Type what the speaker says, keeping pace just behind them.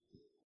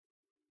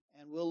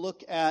We'll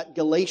look at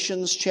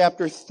Galatians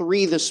chapter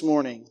 3 this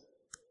morning.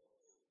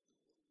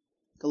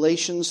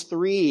 Galatians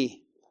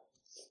 3.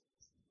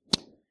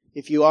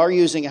 If you are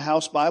using a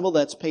house Bible,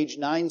 that's page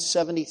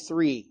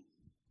 973.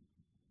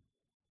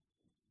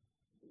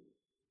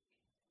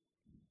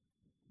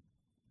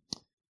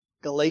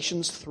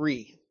 Galatians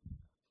 3.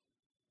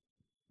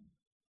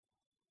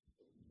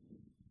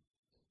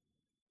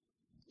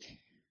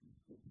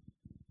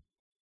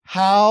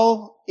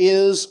 How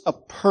is a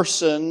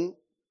person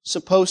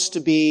supposed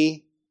to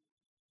be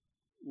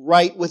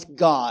right with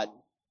God?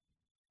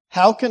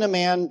 How can a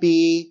man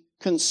be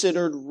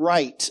considered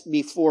right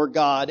before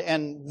God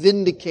and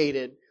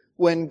vindicated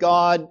when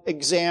God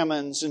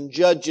examines and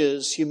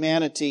judges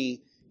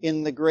humanity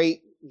in the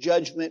great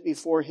judgment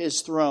before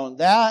His throne?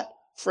 That,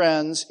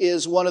 friends,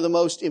 is one of the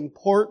most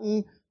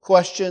important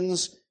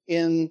questions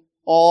in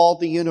all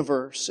the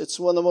universe. It's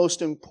one of the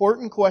most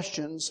important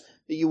questions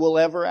that you will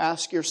ever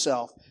ask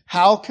yourself.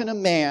 How can a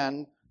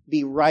man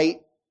be right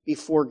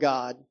before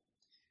God?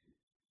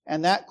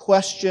 And that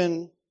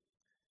question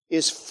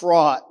is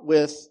fraught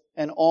with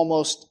an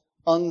almost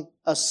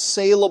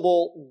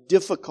unassailable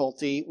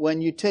difficulty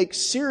when you take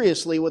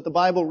seriously what the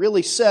Bible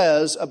really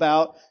says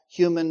about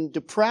human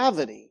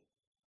depravity.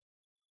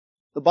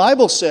 The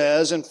Bible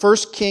says in 1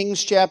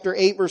 Kings chapter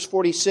 8 verse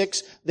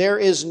 46, there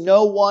is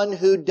no one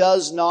who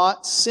does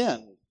not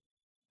sin.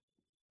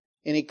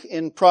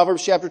 In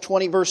Proverbs chapter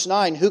 20 verse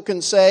 9, who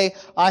can say,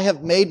 I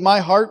have made my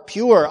heart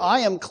pure,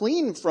 I am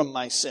clean from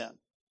my sin?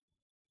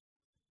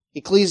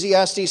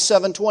 Ecclesiastes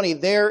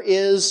 7:20, there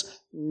is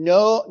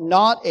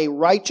not a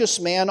righteous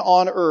man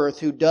on earth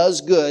who does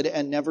good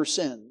and never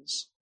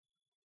sins.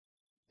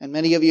 And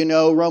many of you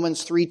know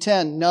Romans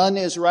 3:10, none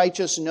is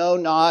righteous, no,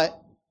 not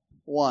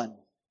one.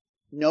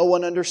 No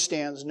one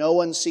understands, no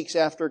one seeks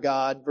after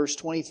God. Verse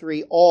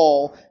 23,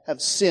 all have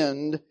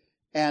sinned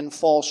and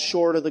fall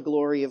short of the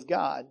glory of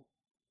God.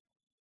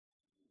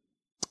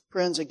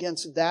 Friends,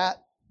 against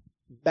that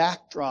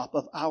backdrop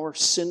of our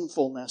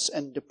sinfulness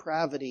and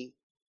depravity,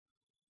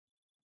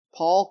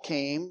 Paul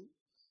came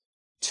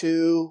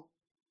to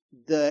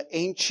the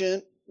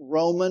ancient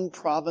Roman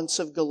province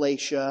of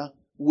Galatia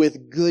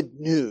with good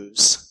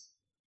news,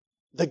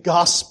 the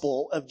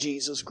gospel of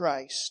Jesus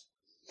Christ.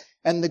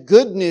 And the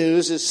good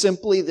news is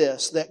simply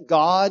this, that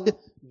God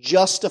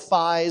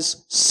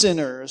justifies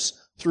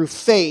sinners through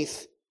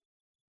faith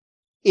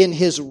in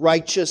His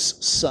righteous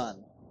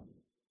Son.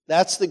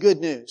 That's the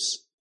good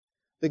news.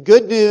 The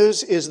good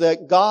news is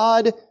that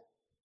God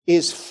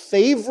is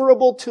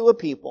favorable to a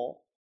people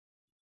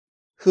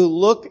who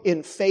look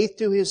in faith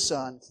to His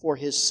Son for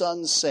His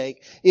Son's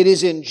sake. It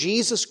is in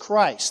Jesus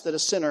Christ that a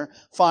sinner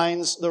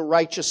finds the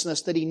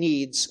righteousness that he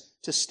needs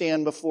to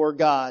stand before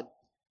God.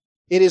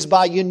 It is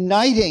by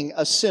uniting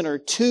a sinner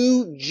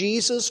to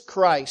Jesus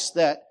Christ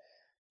that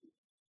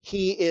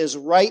he is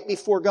right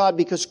before God,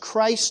 because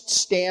Christ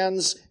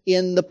stands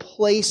in the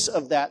place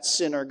of that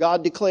sinner.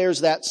 God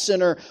declares that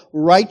sinner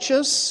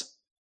righteous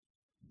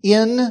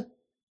in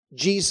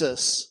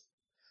Jesus.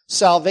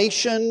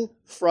 Salvation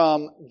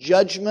from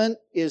judgment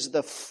is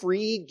the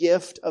free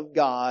gift of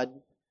God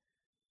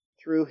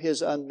through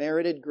His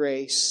unmerited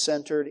grace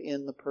centered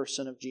in the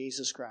person of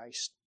Jesus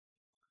Christ.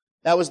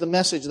 That was the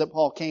message that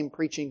Paul came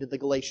preaching to the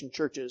Galatian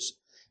churches.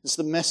 It's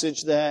the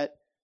message that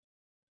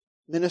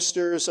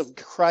ministers of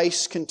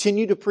Christ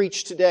continue to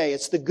preach today.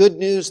 It's the good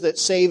news that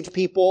saved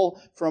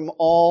people from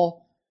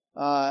all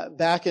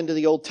back into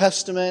the Old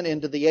Testament,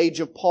 into the age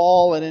of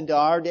Paul, and into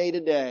our day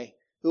today.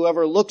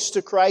 Whoever looks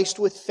to Christ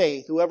with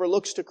faith, whoever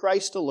looks to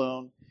Christ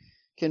alone,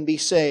 can be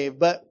saved.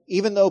 But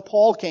even though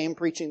Paul came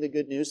preaching the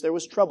good news, there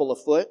was trouble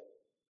afoot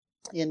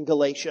in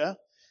Galatia.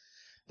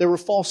 There were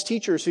false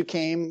teachers who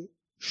came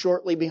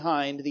shortly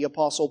behind the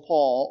Apostle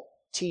Paul,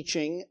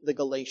 teaching the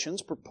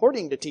Galatians,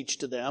 purporting to teach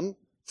to them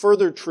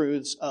further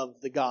truths of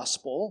the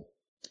gospel.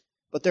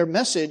 But their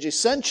message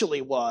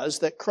essentially was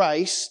that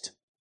Christ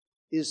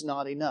is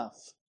not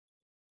enough.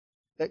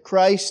 That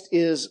Christ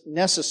is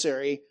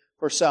necessary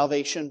for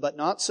salvation, but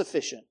not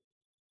sufficient.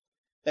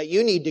 That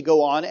you need to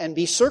go on and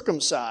be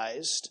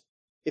circumcised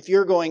if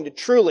you're going to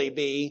truly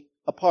be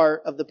a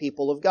part of the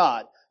people of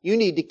God. You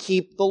need to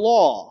keep the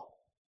law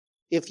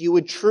if you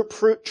would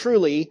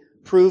truly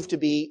prove to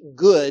be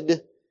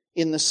good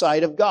in the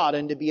sight of God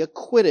and to be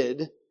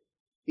acquitted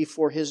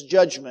before His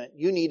judgment.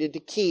 You needed to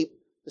keep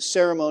the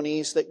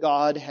ceremonies that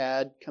God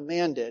had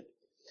commanded.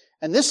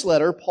 And this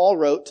letter Paul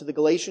wrote to the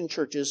Galatian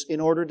churches in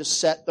order to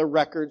set the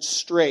record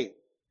straight.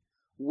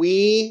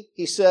 We,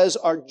 he says,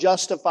 are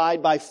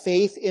justified by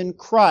faith in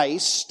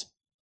Christ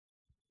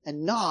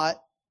and not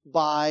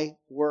by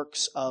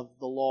works of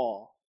the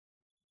law.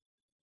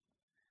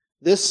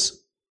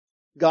 This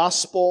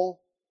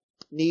gospel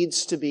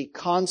needs to be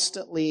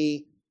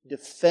constantly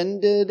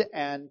defended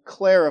and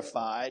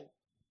clarified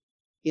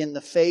in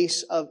the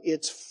face of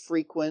its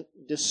frequent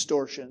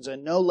distortions,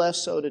 and no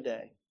less so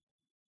today.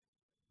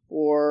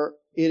 For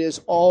it is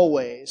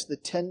always the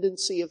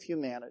tendency of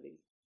humanity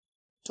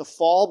to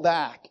fall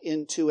back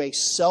into a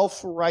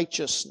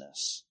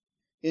self-righteousness,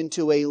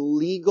 into a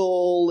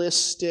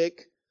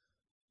legalistic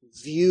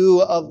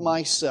view of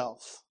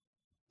myself,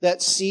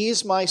 that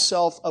sees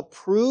myself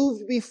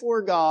approved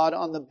before God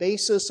on the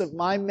basis of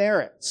my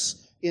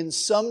merits in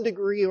some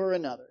degree or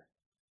another.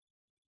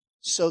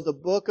 So the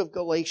book of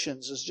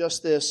Galatians is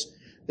just this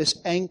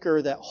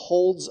anchor that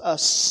holds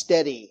us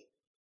steady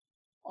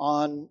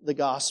on the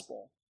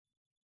gospel.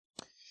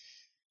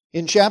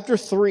 In chapter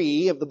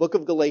 3 of the book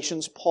of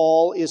Galatians,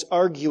 Paul is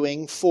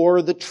arguing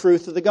for the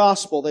truth of the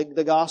gospel.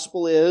 The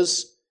gospel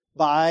is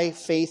by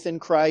faith in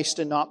Christ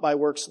and not by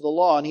works of the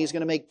law. And he's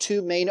going to make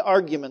two main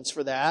arguments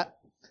for that.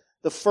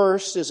 The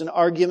first is an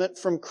argument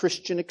from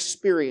Christian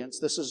experience.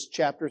 This is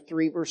chapter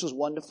 3, verses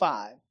 1 to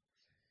 5.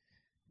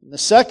 And the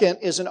second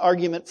is an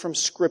argument from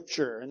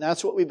Scripture. And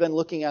that's what we've been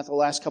looking at the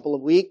last couple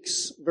of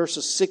weeks,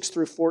 verses 6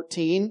 through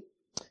 14.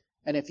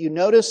 And if you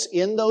notice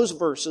in those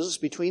verses,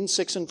 between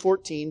 6 and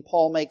 14,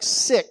 Paul makes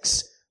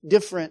 6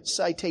 different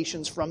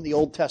citations from the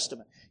Old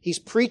Testament. He's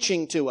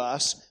preaching to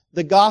us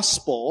the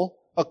gospel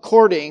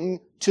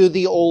according to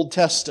the Old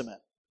Testament.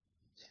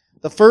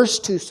 The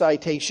first 2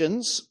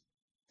 citations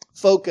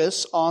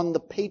focus on the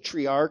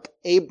patriarch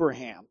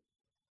Abraham.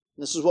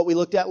 This is what we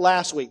looked at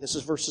last week. This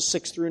is verses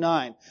 6 through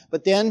 9.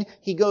 But then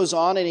he goes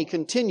on and he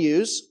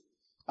continues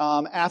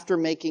after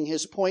making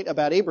his point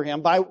about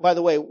Abraham. By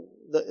the way,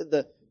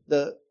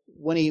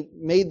 when he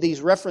made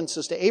these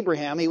references to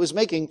Abraham, he was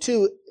making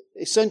 2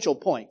 essential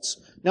points.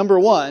 Number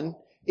 1,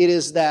 it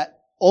is that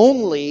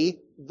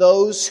only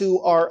those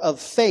who are of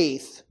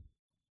faith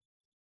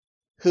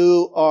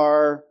who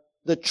are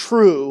the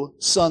true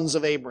sons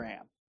of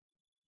Abraham.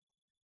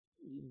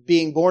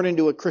 Being born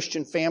into a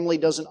Christian family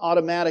doesn't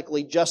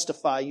automatically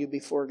justify you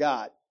before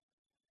God.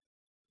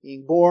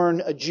 Being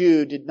born a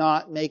Jew did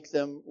not make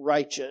them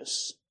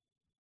righteous.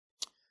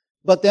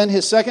 But then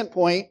his second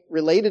point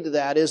related to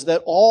that is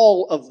that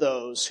all of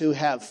those who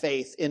have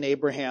faith in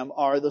Abraham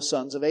are the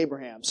sons of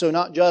Abraham. So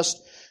not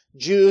just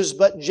Jews,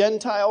 but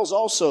Gentiles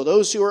also,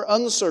 those who are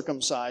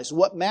uncircumcised.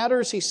 What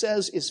matters, he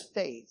says, is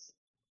faith.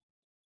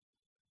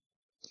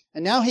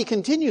 And now he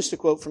continues to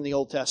quote from the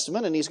Old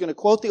Testament, and he's going to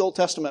quote the Old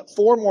Testament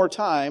 4 more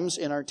times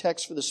in our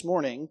text for this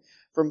morning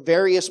from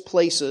various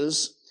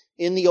places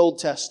in the Old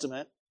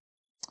Testament.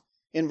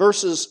 In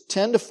verses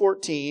 10 to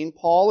 14,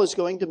 Paul is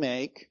going to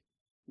make,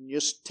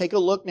 just take a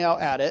look now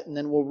at it, and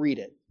then we'll read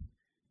it.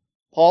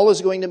 Paul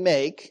is going to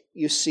make,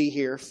 you see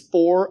here,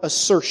 4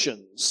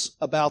 assertions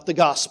about the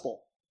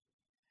gospel.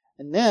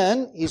 And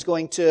then he's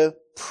going to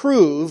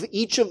prove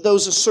each of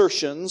those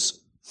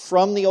assertions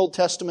from the Old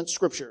Testament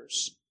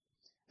scriptures.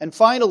 And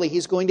finally,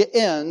 he's going to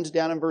end,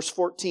 down in verse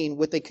 14,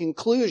 with a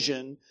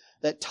conclusion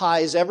that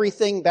ties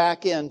everything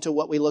back into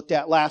what we looked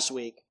at last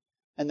week.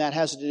 And that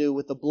has to do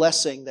with the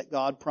blessing that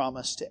God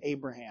promised to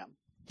Abraham.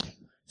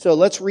 So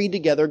let's read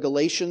together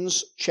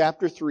Galatians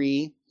chapter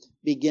 3,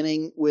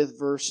 beginning with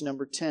verse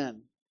number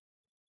 10.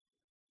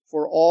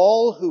 For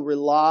all who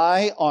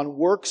rely on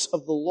works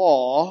of the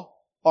law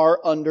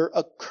are under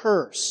a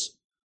curse.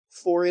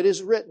 For it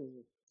is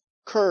written,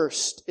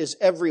 cursed is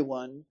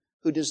everyone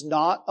who does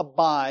not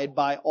abide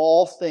by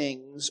all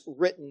things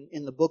written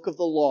in the book of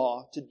the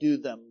law to do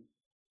them.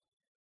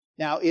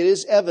 Now it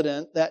is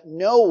evident that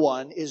no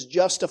one is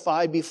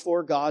justified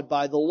before God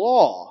by the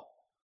law,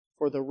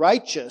 for the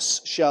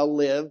righteous shall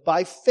live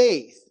by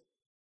faith.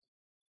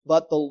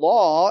 But the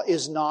law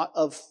is not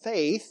of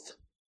faith,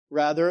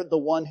 rather the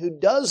one who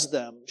does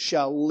them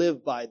shall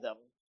live by them.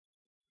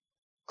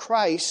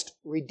 Christ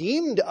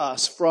redeemed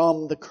us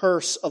from the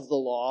curse of the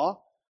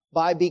law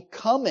by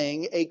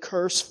becoming a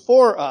curse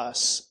for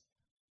us.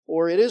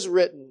 For it is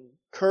written,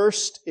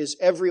 cursed is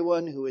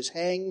everyone who is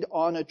hanged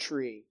on a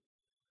tree,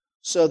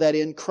 so that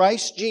in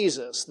Christ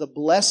Jesus the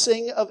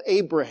blessing of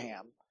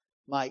Abraham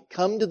might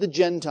come to the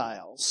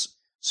Gentiles,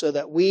 so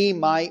that we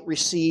might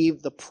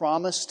receive the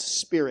promised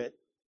Spirit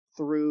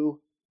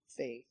through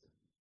faith.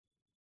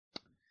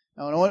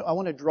 Now I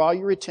want to draw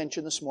your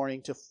attention this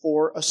morning to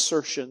 4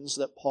 assertions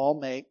that Paul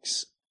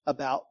makes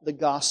about the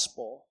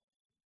gospel,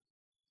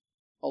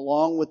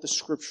 along with the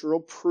scriptural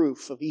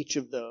proof of each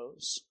of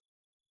those.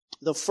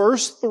 The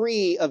first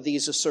 3 of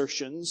these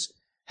assertions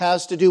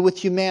has to do with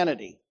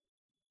humanity,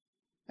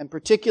 and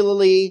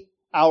particularly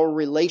our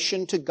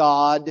relation to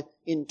God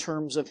in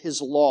terms of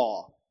His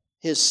law,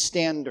 His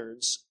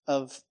standards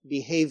of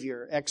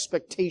behavior,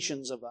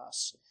 expectations of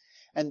us.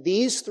 And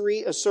these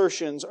 3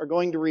 assertions are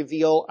going to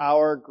reveal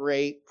our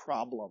great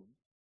problem.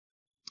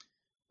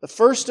 The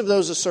first of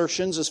those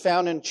assertions is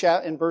found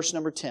in verse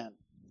number 10.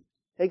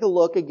 Take a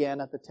look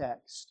again at the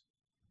text.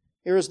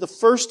 Here is the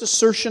first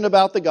assertion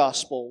about the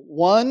gospel.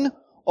 1,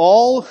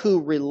 all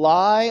who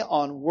rely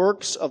on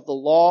works of the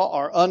law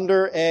are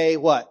under a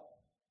what?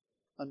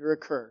 Under a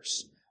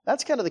curse.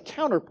 That's kind of the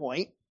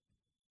counterpoint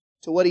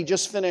to what he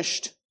just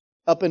finished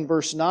up in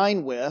verse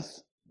 9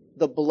 with,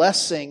 the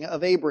blessing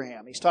of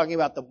Abraham. He's talking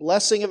about the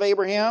blessing of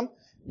Abraham.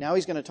 Now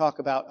he's going to talk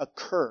about a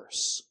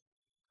curse.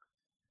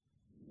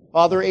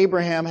 Father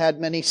Abraham had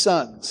many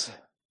sons.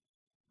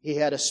 He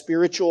had a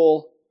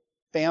spiritual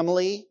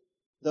family,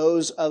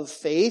 those of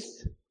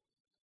faith,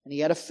 and he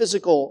had a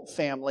physical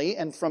family.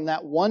 And from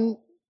that one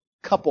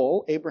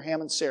couple,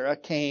 Abraham and Sarah,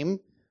 came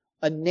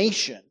a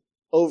nation,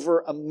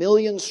 over 1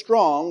 million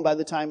strong by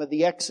the time of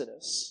the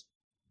Exodus.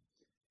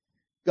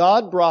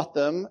 God brought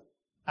them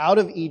out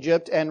of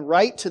Egypt and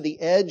right to the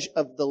edge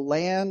of the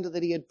land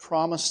that He had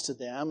promised to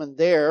them, and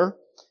there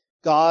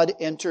God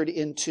entered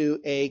into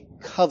a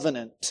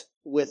covenant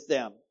with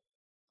them.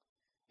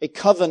 A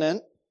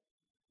covenant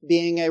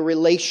being a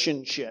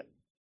relationship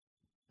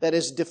that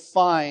is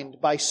defined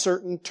by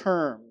certain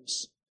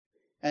terms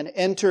and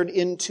entered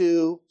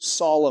into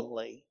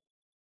solemnly.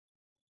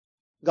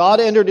 God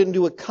entered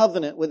into a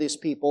covenant with His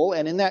people,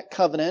 and in that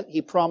covenant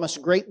He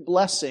promised great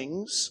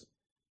blessings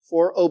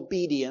for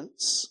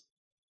obedience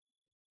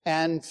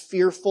and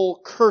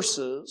fearful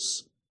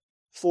curses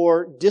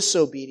for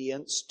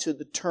disobedience to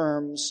the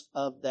terms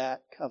of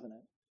that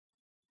covenant.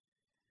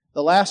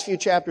 The last few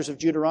chapters of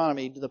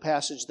Deuteronomy, the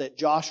passage that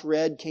Josh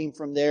read came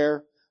from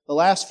there. The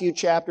last few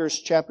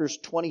chapters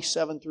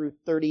 27 through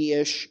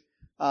 30-ish,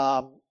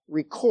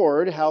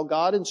 record how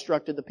God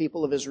instructed the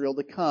people of Israel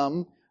to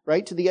come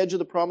right to the edge of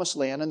the promised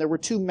land. And there were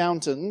 2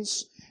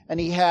 mountains, and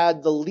He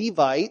had the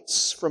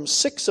Levites from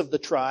 6 of the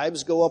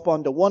tribes go up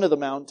onto one of the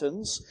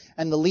mountains,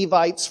 and the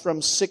Levites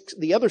from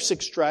the other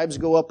 6 tribes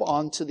go up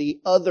onto the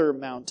other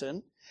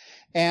mountain.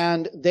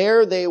 And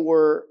there they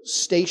were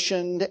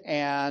stationed,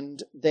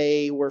 and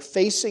they were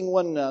facing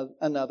one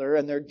another,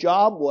 and their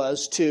job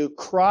was to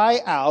cry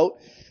out,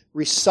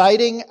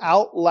 reciting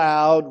out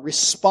loud,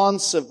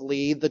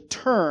 responsively, the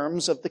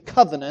terms of the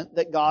covenant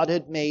that God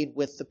had made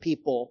with the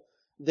people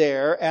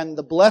there, and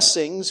the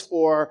blessings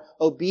for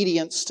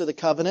obedience to the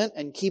covenant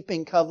and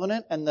keeping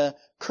covenant, and the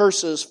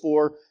curses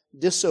for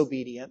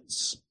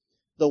disobedience.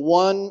 The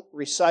one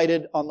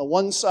recited on the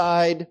one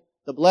side,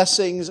 the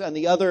blessings, and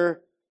the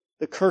other,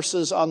 the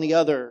curses on the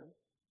other.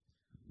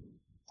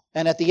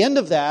 And at the end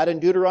of that, in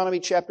Deuteronomy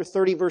chapter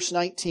 30, verse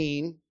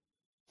 19,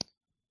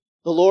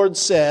 the Lord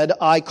said,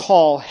 I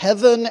call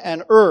heaven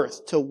and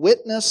earth to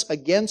witness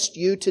against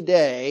you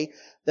today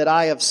that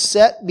I have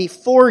set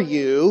before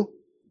you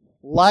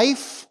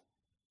life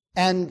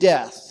and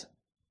death,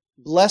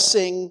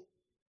 blessing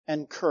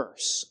and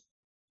curse.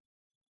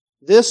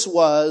 This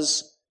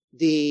was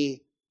the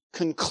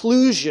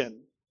conclusion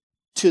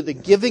to the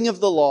giving of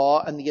the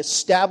law and the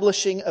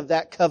establishing of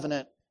that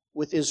covenant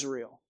with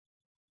Israel.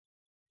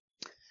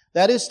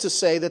 That is to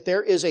say that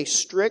there is a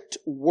strict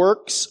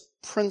works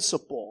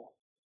principle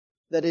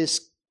that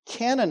is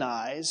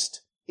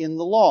canonized in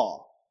the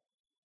law.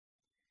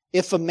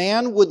 If a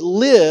man would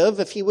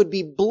live, if he would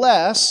be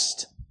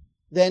blessed,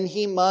 then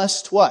he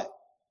must what?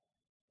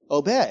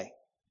 Obey.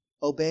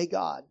 Obey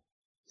God.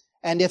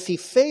 And if he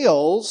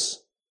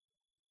fails,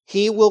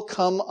 he will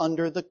come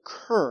under the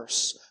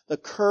curse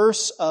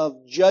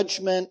of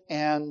judgment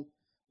and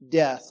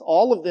death.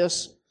 All of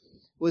this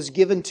was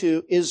given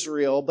to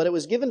Israel, but it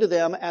was given to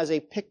them as a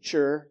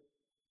picture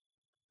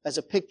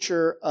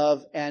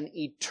of an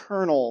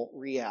eternal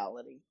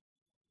reality.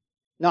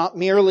 Not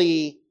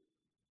merely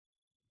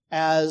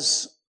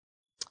as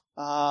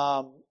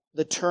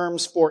the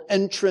terms for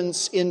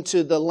entrance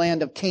into the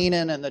land of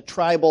Canaan and the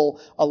tribal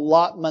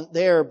allotment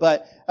there,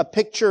 but a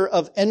picture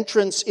of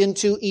entrance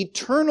into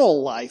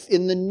eternal life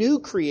in the new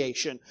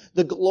creation,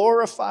 the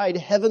glorified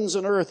heavens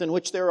and earth in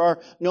which there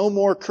are no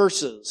more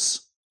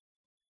curses.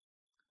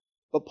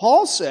 But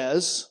Paul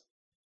says,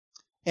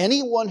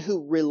 anyone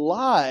who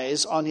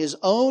relies on his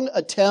own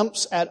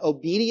attempts at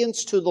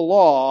obedience to the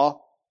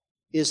law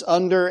is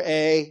under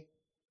a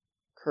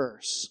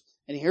curse.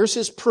 And here's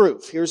his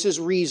proof. Here's his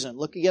reason.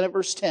 Look again at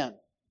verse 10.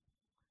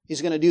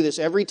 He's going to do this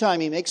every time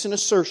he makes an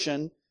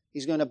assertion.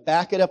 He's going to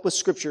back it up with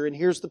Scripture, and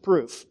here's the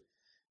proof.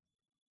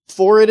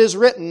 For it is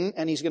written,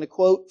 and he's going to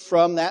quote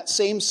from that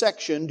same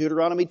section,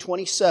 Deuteronomy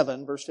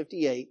 27, verse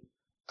 58,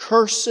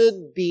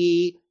 Cursed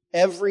be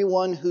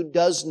everyone who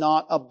does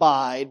not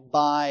abide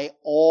by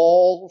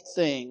all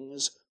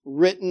things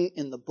written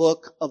in the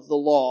book of the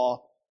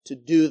law to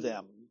do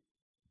them.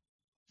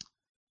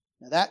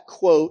 Now that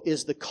quote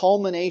is the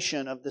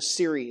culmination of the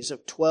series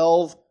of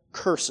 12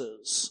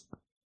 curses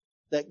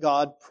that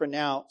God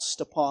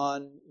pronounced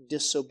upon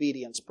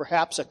disobedience.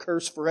 Perhaps a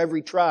curse for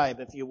every tribe,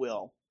 if you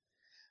will.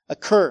 A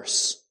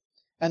curse.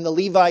 And the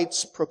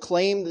Levites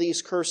proclaimed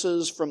these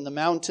curses from the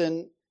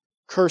mountain.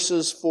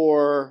 Curses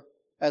for,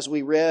 as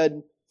we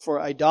read,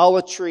 for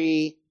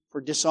idolatry,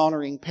 for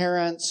dishonoring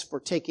parents, for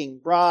taking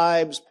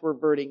bribes,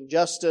 perverting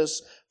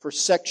justice, for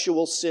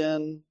sexual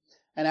sin.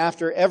 And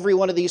after every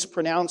one of these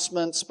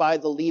pronouncements by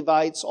the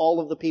Levites, all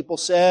of the people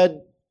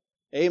said,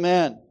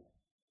 Amen.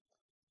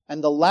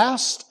 And the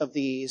last of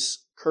these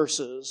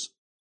curses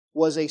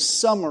was a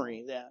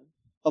summary then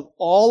of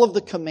all of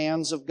the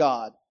commands of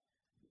God.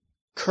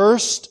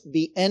 Cursed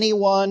be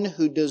anyone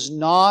who does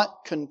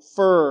not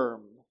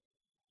confirm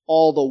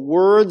all the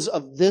words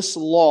of this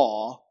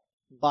law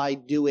by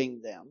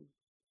doing them.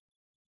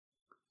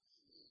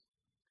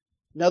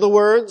 In other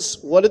words,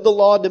 what did the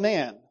law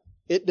demand?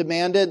 It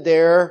demanded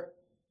their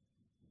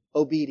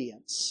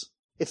obedience.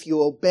 If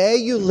you obey,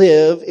 you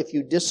live. If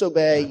you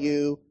disobey,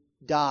 you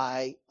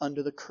die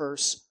under the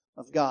curse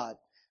of God.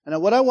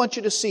 And what I want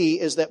you to see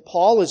is that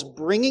Paul is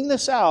bringing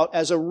this out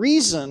as a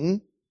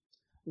reason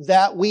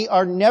that we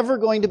are never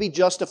going to be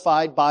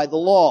justified by the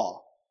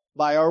law,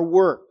 by our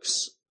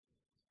works.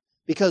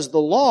 Because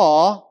the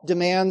law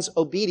demands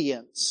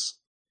obedience.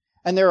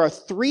 And there are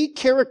three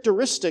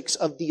characteristics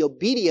of the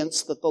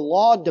obedience that the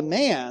law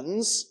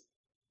demands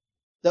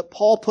that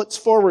Paul puts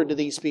forward to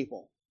these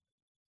people.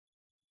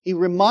 He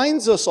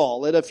reminds us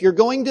all that if you're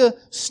going to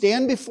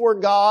stand before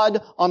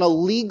God on a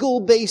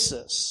legal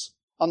basis,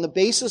 on the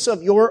basis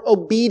of your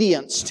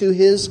obedience to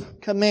His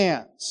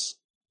commands,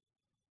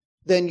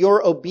 then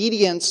your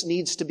obedience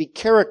needs to be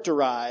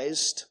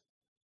characterized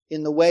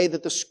in the way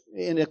that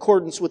in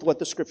accordance with what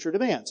the Scripture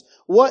demands.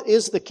 What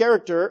is the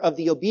character of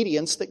the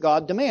obedience that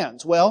God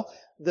demands? Well,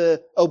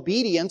 the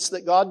obedience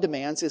that God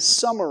demands is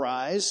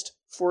summarized,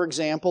 for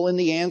example, in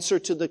the answer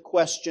to the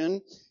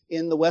question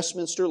in the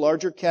Westminster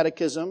Larger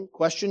Catechism,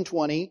 question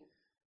 20,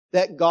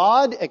 that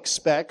God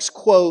expects,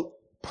 quote,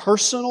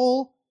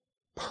 personal,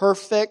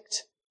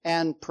 perfect,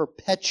 and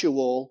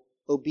perpetual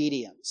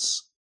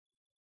obedience.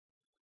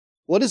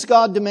 What does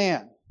God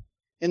demand?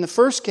 In the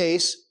first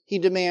case, He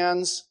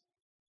demands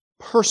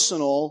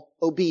personal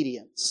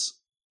obedience.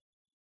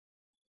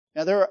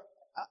 Now, there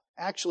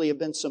actually have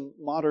been some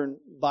modern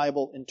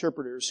Bible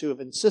interpreters who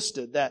have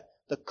insisted that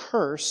the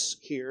curse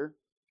here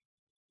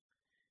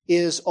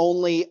is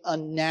only a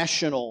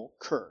national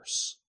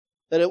curse,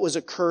 that it was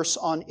a curse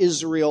on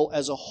Israel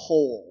as a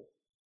whole,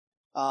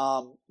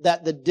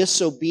 that the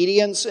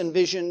disobedience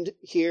envisioned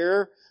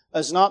here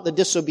is not the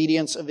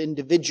disobedience of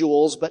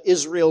individuals, but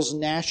Israel's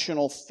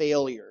national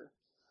failure.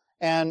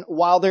 And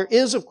while there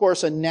is, of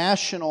course, a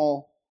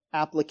national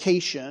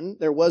application,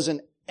 there was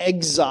an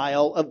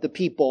exile of the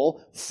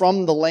people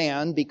from the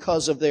land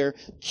because of their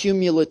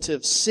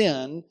cumulative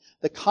sin,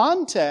 the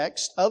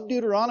context of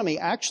Deuteronomy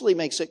actually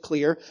makes it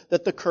clear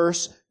that the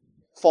curse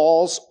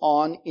falls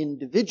on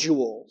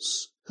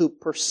individuals who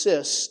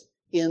persist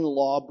in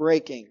law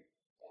breaking.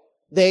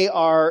 They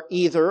are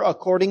either,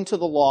 according to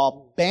the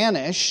law,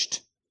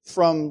 banished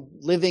from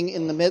living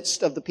in the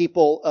midst of the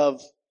people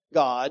of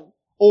God,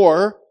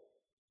 or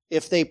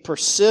if they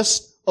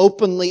persist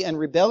openly and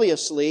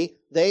rebelliously,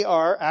 they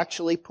are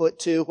actually put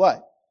to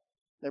what?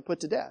 They're put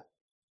to death.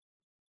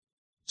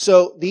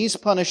 So these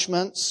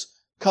punishments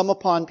come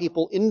upon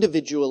people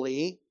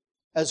individually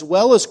as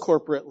well as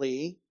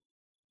corporately,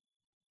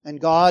 and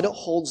God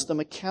holds them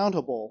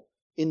accountable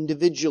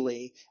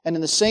individually. And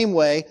in the same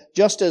way,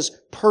 just as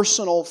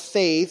personal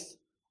faith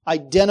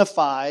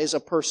identifies a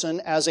person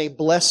as a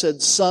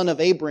blessed son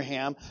of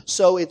Abraham,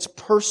 so it's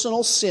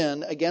personal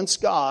sin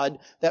against God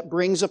that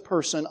brings a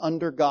person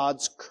under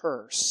God's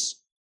curse.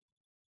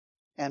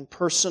 And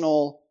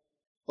personal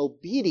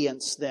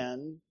obedience,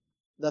 then,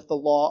 that the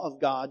law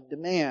of God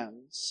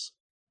demands.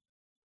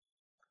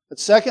 But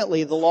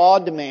secondly, the law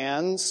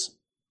demands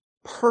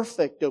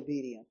perfect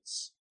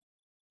obedience.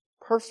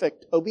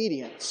 Perfect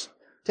obedience.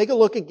 Take a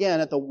look again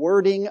at the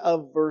wording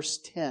of verse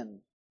 10.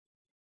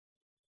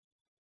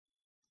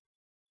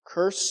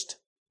 Cursed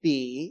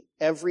be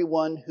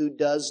everyone who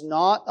does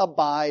not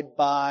abide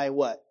by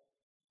what?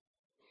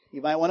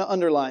 You might want to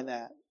underline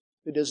that.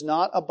 Who does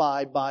not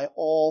abide by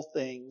all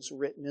things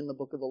written in the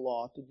book of the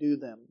law to do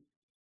them.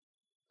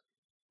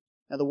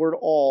 Now the word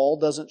all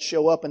doesn't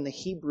show up in the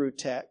Hebrew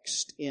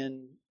text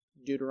in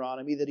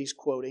Deuteronomy that he's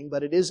quoting,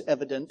 but it is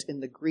evident in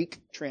the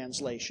Greek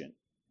translation.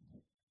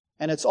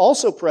 And it's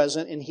also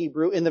present in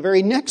Hebrew in the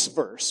very next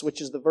verse,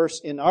 which is the verse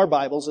in our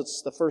Bibles.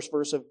 It's the first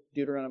verse of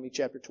Deuteronomy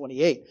chapter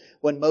 28,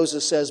 when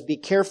Moses says, "Be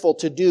careful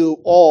to do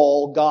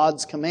all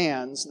God's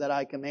commands that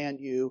I command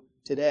you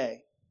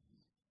today."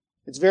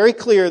 It's very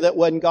clear that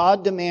when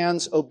God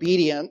demands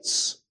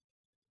obedience,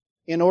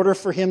 in order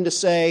for Him to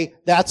say,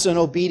 that's an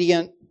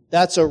obedient,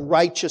 that's a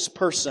righteous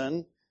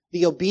person,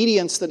 the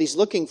obedience that He's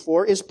looking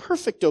for is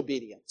perfect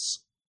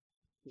obedience.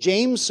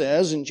 James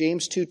says in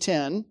James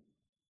 2:10,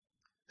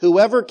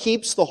 "Whoever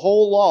keeps the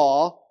whole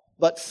law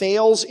but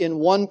fails in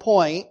one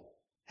point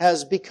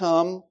has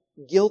become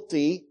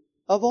guilty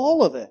of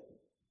all of it."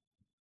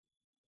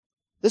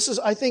 This is,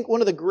 I think,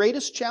 one of the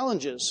greatest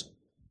challenges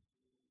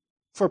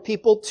for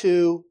people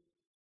to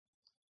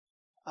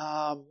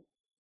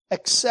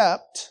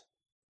accept,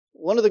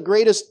 one of the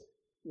greatest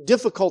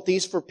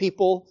difficulties for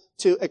people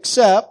to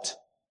accept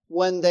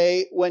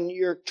when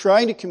you're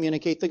trying to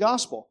communicate the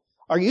gospel.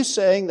 Are you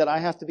saying that I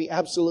have to be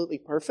absolutely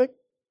perfect?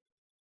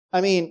 I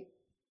mean,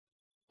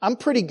 I'm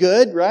pretty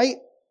good, right?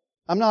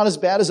 I'm not as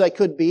bad as I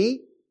could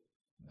be.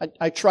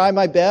 I try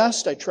my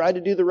best. I try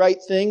to do the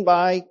right thing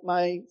by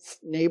my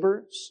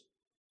neighbors.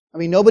 I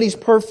mean, nobody's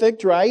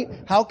perfect, right?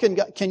 How can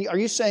God, are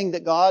you saying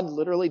that God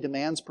literally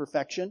demands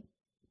perfection?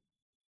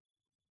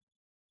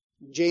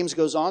 James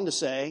goes on to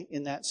say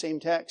in that same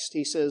text,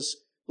 he says,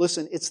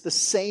 listen, it's the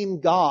same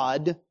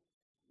God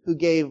who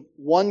gave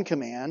one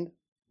command,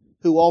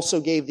 who also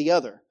gave the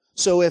other.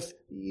 So if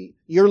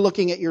you're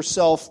looking at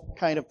yourself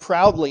kind of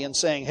proudly and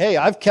saying, hey,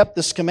 I've kept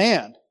this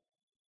command,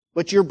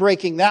 but you're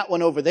breaking that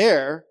one over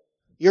there,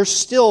 You're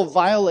still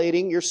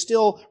violating, you're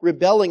still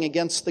rebelling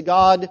against the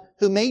God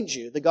who made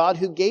you, the God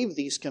who gave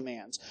these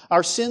commands.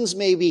 Our sins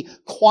may be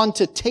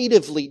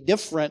quantitatively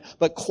different,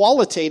 but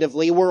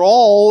qualitatively we're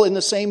all in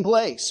the same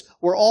place.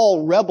 We're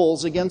all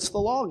rebels against the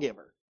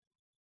lawgiver.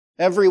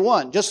 Every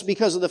one. Just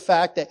because of the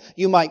fact that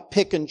you might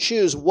pick and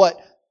choose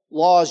what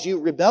laws you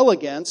rebel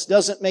against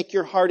doesn't make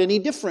your heart any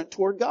different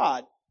toward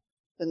God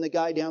than the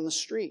guy down the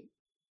street.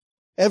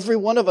 Every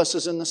one of us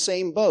is in the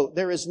same boat.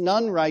 There is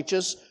none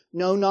righteous,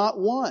 no, not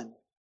one.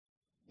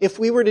 If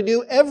we were to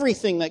do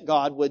everything that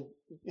God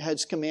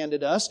has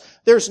commanded us,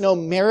 there's no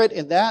merit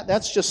in that.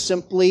 That's just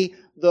simply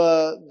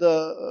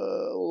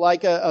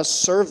like a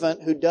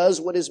servant who does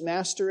what his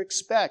master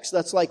expects.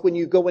 That's like when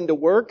you go into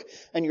work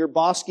and your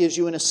boss gives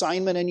you an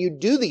assignment and you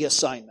do the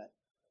assignment.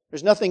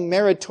 There's nothing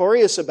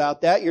meritorious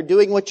about that. You're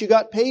doing what you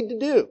got paid to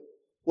do,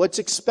 what's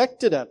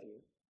expected of you.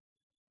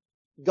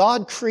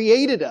 God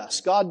created us.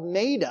 God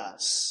made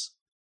us.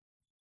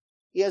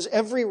 He has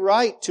every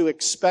right to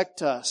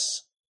expect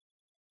us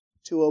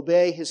to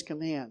obey His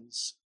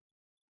commands.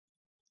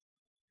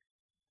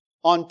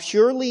 On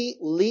purely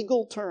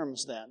legal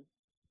terms, then,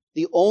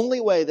 the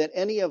only way that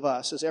any of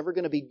us is ever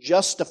going to be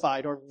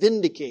justified or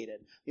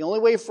vindicated, the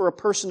only way for a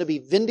person to be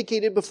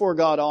vindicated before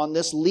God on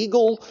this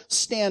legal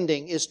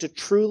standing is to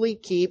truly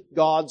keep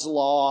God's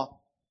law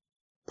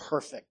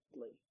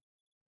perfectly.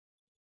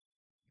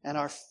 And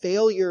our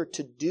failure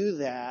to do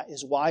that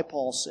is why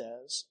Paul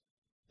says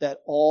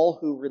that all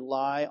who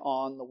rely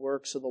on the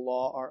works of the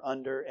law are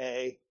under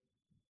a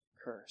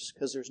curse,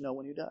 because there's no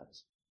one who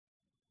does.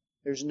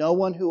 There's no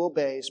one who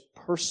obeys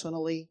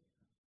personally,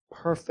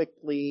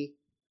 perfectly.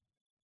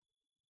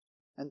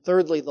 And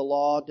thirdly, the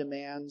law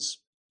demands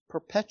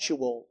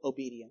perpetual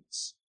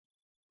obedience.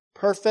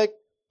 Perfect,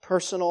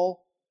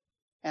 personal,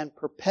 and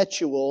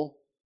perpetual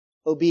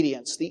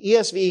obedience. The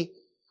ESV,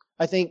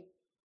 I think,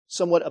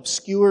 somewhat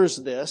obscures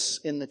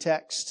this in the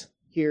text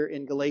here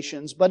in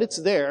Galatians, but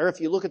it's there. If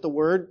you look at the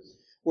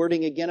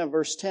wording again of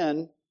verse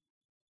 10,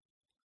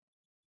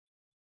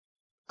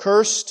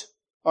 cursed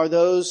are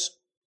those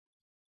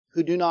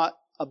who do not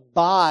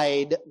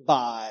abide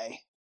by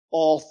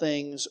all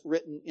things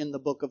written in the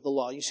book of the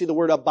law. You see the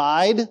word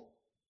abide?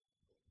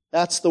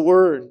 That's the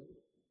word.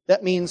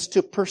 That means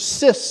to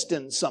persist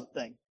in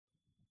something,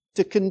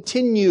 to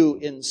continue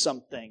in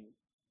something.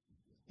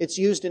 It's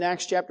used in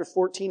Acts chapter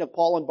 14 of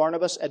Paul and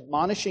Barnabas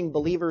admonishing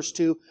believers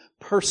to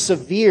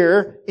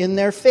persevere in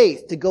their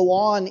faith, to go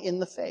on in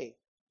the faith.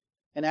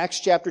 In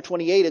Acts chapter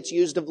 28, it's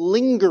used of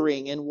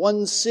lingering in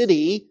one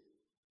city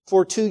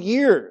for 2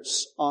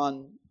 years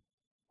on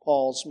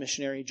Paul's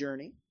missionary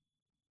journey.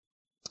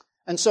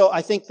 And so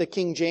I think the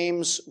King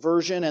James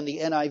Version and the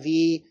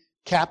NIV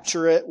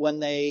capture it when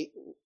they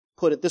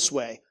put it this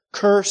way.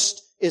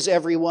 Cursed is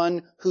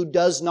everyone who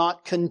does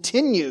not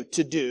continue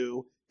to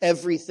do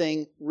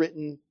everything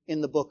written in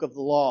the book of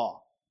the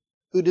law,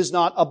 who does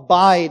not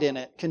abide in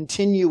it,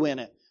 continue in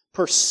it,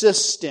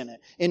 persist in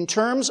it. In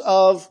terms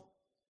of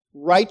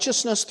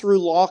righteousness through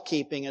law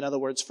keeping, in other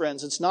words,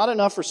 friends, it's not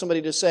enough for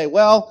somebody to say,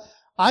 well,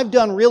 I've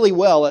done really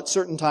well at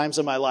certain times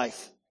in my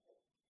life.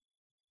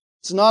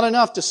 It's not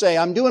enough to say,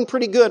 I'm doing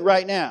pretty good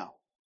right now.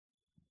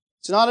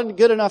 It's not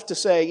good enough to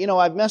say,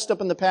 I've messed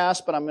up in the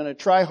past, but I'm going to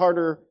try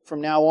harder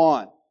from now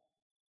on.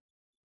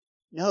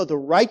 No, the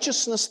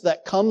righteousness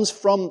that comes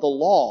from the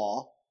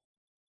law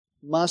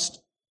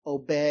must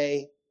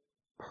obey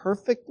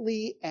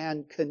perfectly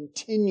and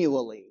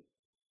continually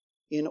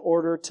in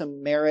order to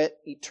merit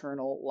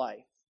eternal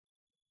life.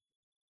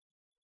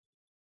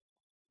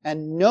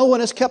 And no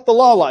one has kept the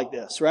law like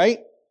this, right?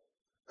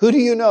 Who do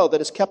you know that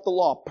has kept the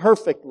law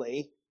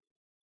perfectly,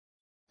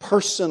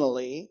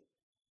 personally,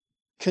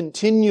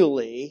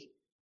 continually?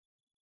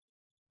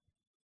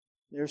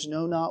 There's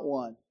not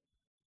one.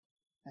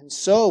 And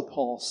so,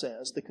 Paul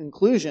says, the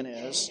conclusion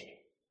is,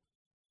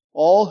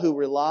 all who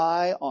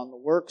rely on the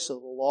works of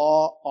the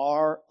law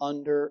are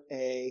under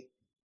a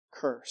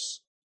curse.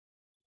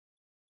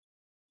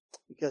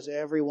 Because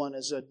everyone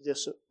is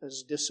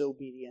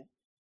disobedient.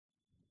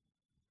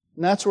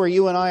 And that's where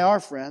you and I are,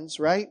 friends,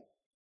 right?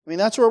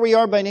 That's where we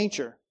are by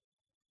nature.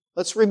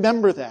 Let's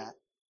remember that.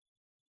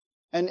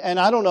 And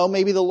I don't know,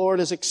 maybe the Lord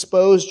has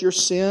exposed your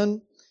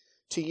sin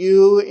to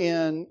you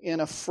in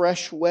a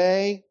fresh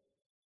way.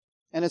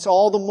 And it's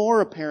all the more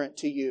apparent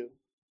to you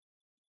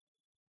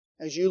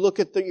as you look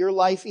at your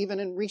life even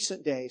in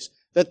recent days,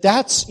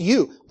 that's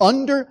you.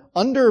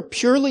 Under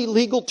purely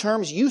legal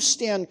terms, you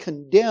stand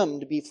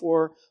condemned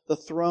before the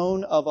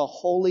throne of a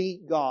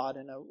holy God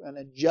and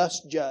a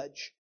just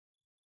judge.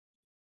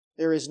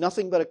 There is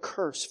nothing but a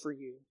curse for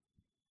you.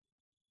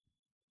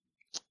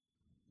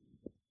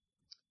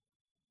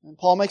 And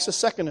Paul makes a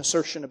second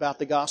assertion about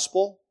the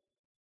gospel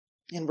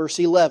in verse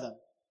 11.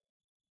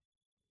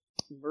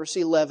 In verse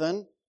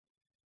 11,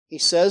 he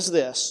says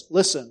this,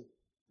 listen,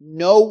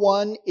 no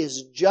one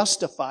is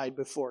justified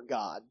before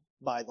God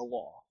by the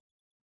law.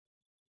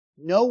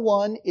 No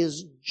one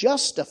is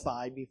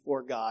justified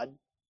before God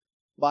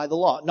by the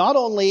law. Not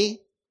only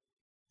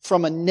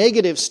from a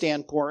negative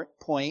standpoint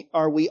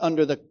are we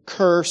under the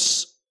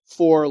curse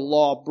for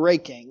law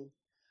breaking.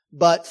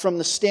 But from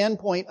the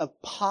standpoint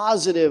of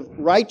positive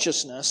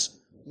righteousness,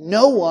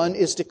 no one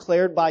is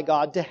declared by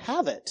God to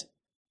have it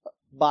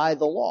by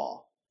the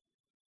law.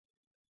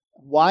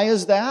 Why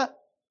is that?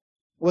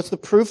 What's the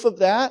proof of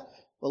that?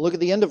 Well, look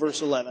at the end of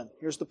verse 11.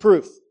 Here's the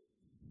proof.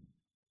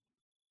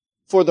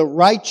 For the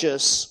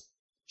righteous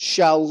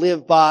shall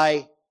live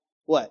by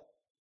what?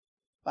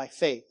 By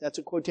faith. That's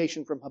a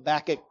quotation from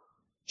Habakkuk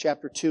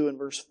chapter 2 and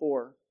verse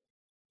 4.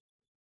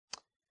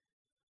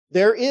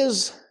 There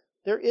is,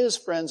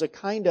 friends, a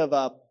kind of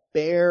a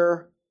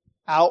bare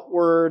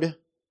outward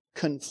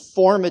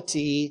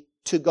conformity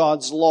to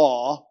God's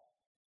law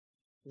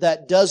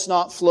that does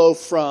not flow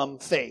from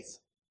faith,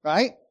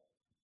 right?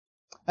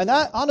 And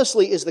that,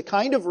 honestly, is the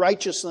kind of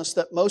righteousness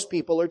that most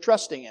people are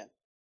trusting in.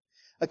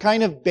 A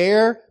kind of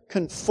bare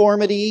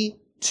conformity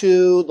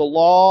to the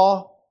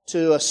law,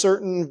 to a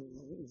certain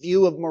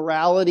view of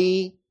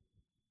morality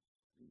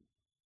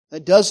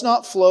that does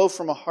not flow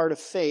from a heart of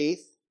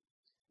faith.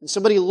 And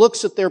somebody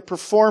looks at their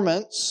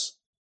performance,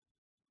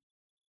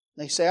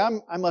 they say,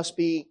 I must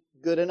be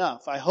good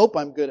enough. I hope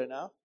I'm good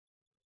enough.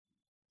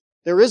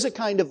 There is a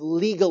kind of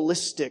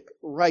legalistic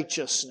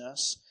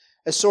righteousness,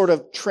 a sort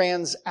of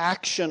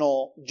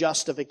transactional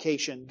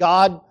justification.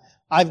 God,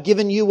 I've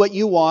given you what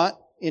you want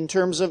in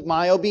terms of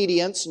my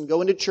obedience and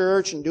going to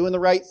church and doing the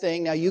right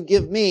thing. Now you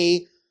give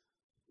me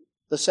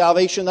the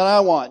salvation that I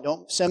want.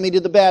 Don't send me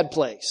to the bad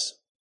place.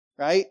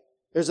 Right?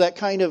 There's that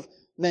kind of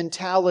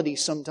mentality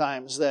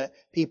sometimes that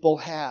people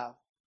have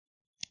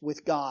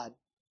with God.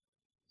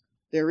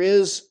 There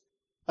is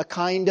a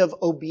kind of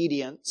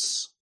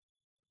obedience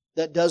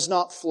that does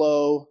not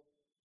flow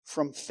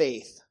from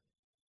faith.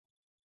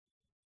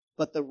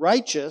 But the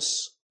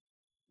righteous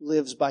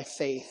lives by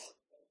faith.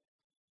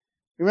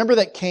 Remember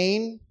that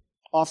Cain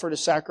offered a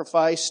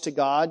sacrifice to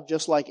God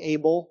just like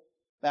Abel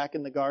back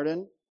in the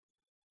garden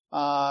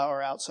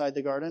or outside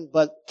the garden.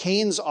 But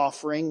Cain's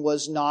offering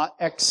was not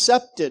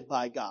accepted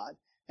by God.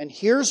 And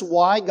here's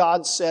why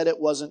God said it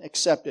wasn't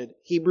accepted.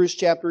 Hebrews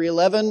chapter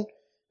 11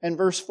 and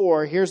verse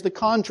 4. Here's the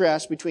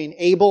contrast between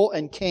Abel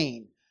and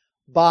Cain.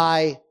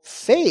 By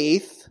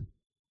faith,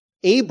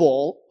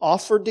 Abel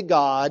offered to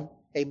God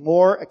a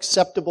more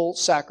acceptable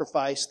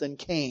sacrifice than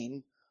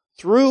Cain,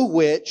 through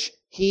which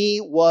he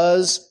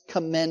was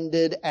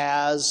commended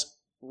as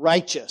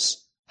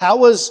righteous. How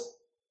was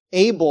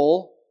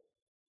Abel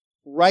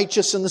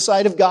righteous in the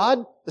sight of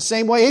God? The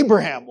same way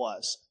Abraham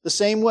was. The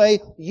same way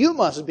you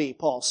must be,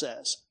 Paul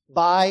says.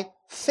 By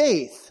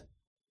faith.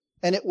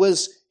 And it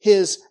was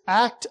his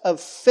act of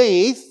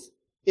faith,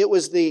 it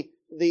was the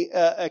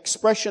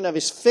expression of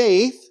his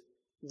faith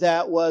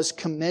that was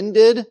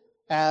commended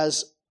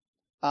as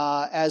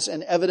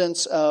an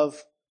evidence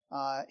of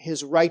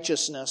his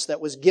righteousness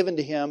that was given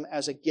to him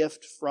as a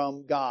gift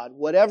from God.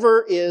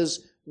 Whatever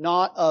is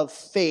not of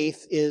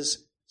faith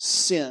is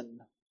sin.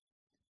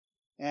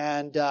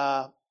 And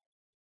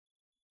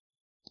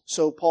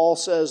so Paul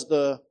says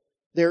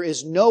there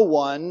is no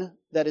one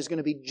that is going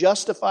to be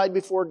justified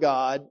before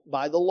God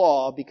by the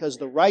law, because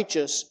the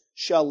righteous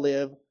shall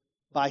live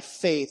by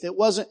faith. It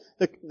wasn't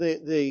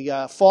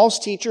the false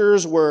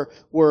teachers were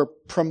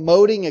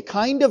promoting a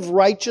kind of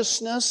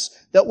righteousness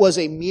that was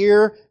a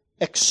mere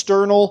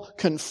external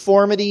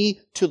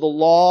conformity to the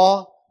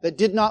law that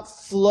did not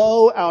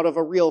flow out of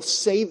a real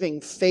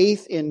saving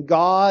faith in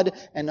God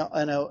and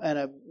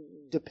a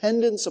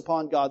dependence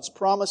upon God's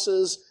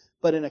promises,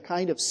 but in a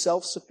kind of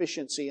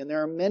self-sufficiency. And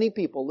there are many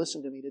people,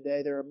 listen to me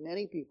today, there are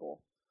many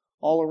people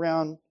all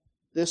around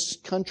this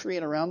country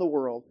and around the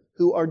world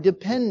who are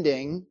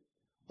depending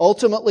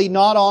ultimately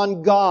not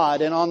on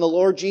God and on the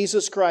Lord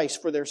Jesus Christ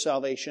for their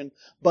salvation,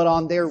 but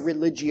on their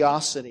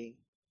religiosity,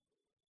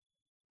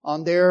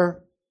 on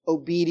their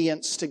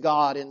obedience to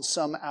God in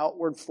some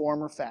outward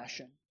form or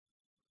fashion.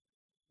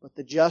 But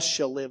the just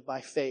shall live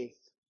by faith.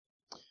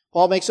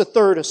 Paul makes a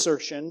third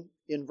assertion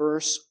in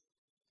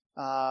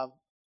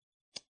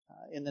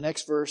in the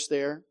next verse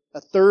there,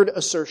 a third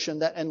assertion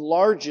that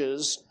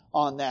enlarges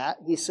on that.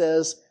 He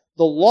says,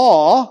 the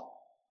law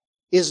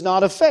is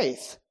not of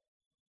faith.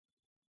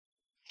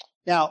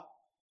 Now,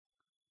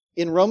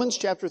 in Romans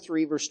chapter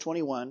 3, verse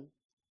 21,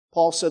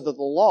 Paul said that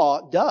the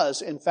law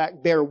does, in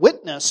fact, bear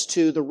witness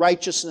to the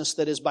righteousness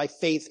that is by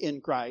faith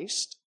in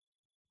Christ.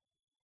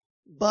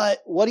 But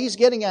what he's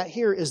getting at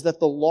here is that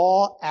the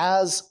law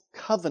as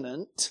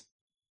covenant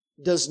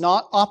does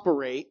not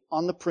operate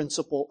on the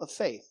principle of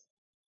faith.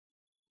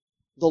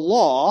 The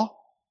law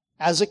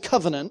as a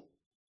covenant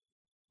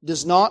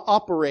does not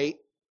operate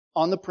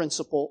on the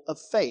principle of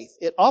faith.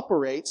 It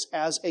operates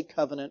as a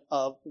covenant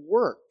of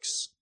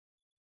works.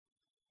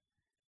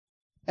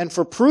 And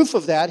for proof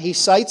of that, he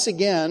cites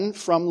again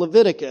from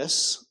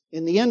Leviticus,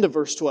 in the end of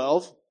verse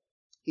 12,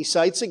 he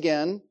cites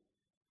again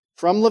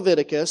from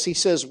Leviticus, he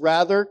says,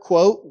 rather,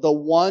 quote, the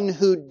one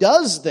who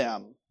does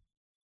them,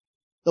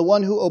 the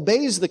one who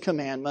obeys the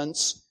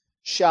commandments,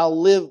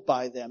 shall live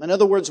by them. In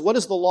other words, what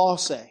does the law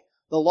say?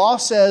 The law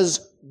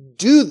says,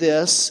 do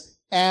this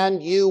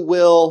and you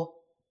will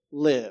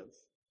live.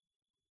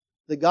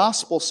 The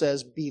gospel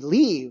says,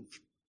 believe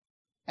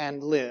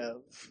and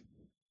live.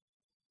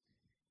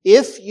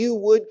 If you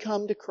would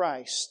come to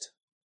Christ,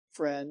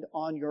 friend,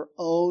 on your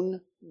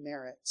own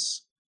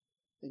merits,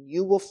 then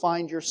you will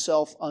find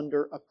yourself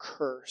under a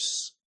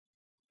curse.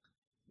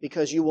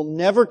 Because you will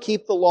never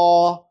keep the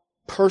law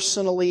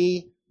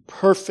personally,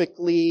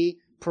 perfectly,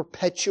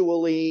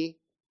 perpetually,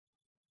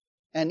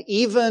 and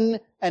even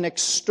an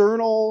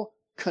external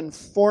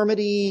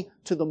conformity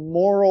to the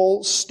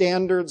moral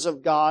standards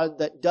of God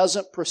that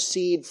doesn't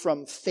proceed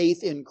from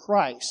faith in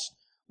Christ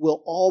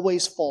will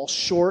always fall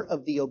short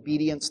of the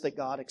obedience that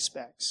God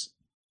expects.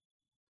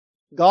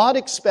 God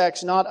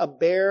expects not a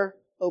bare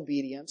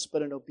obedience,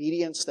 but an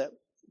obedience that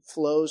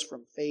flows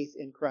from faith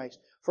in Christ.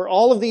 For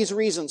all of these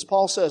reasons,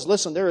 Paul says,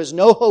 listen, there is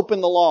no hope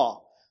in the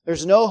law.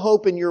 There's no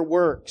hope in your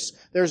works.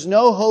 There's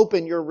no hope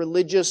in your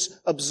religious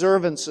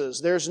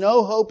observances. There's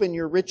no hope in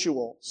your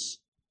rituals.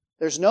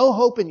 There's no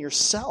hope in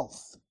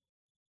yourself.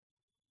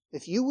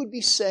 If you would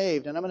be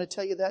saved, and I'm going to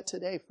tell you that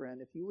today,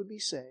 friend, if you would be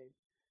saved,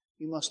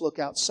 you must look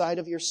outside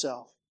of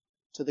yourself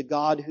to the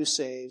God who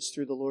saves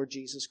through the Lord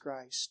Jesus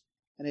Christ.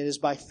 And it is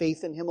by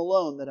faith in Him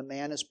alone that a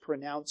man is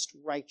pronounced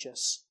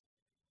righteous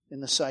in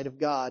the sight of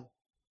God.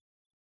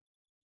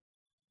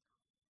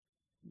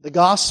 The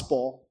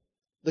gospel,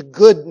 the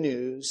good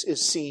news,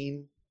 is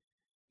seen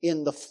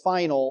in the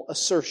final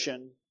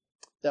assertion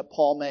that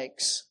Paul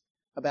makes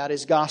about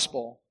his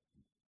gospel.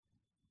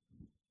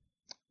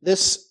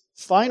 This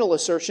final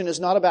assertion is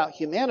not about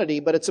humanity,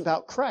 but it's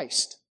about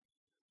Christ.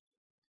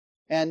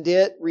 And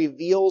it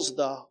reveals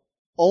the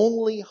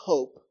only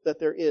hope that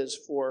there is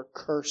for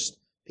cursed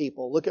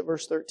people. Look at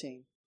verse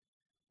 13.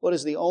 What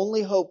is the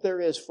only hope there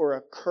is for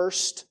a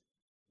cursed,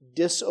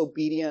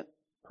 disobedient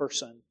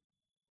person?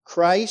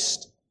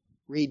 Christ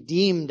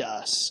redeemed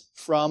us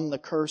from the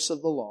curse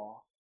of the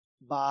law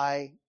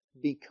by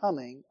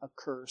becoming a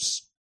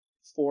curse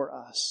for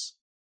us.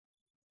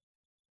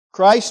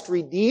 Christ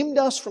redeemed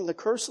us from the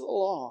curse of the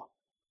law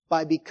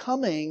by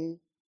becoming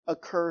a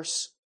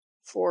curse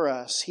for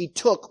us. He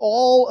took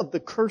all of the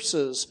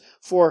curses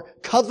for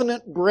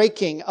covenant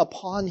breaking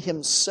upon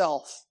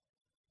Himself,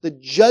 the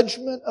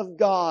judgment of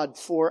God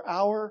for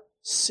our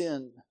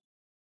sin.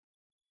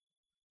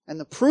 And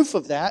the proof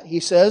of that, he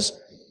says,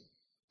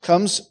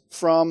 comes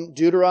from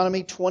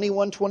Deuteronomy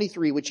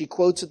 21:23, which he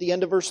quotes at the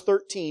end of verse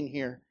 13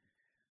 here.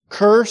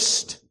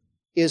 Cursed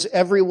is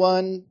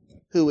everyone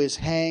who is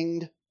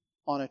hanged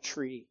on a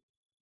tree.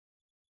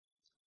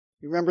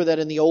 You remember that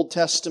in the Old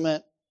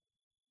Testament,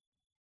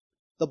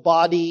 the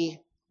body,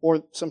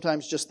 or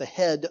sometimes just the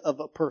head of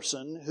a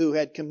person who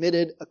had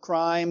committed a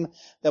crime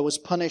that was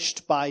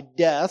punished by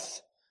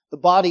death, the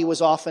body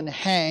was often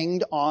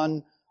hanged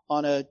on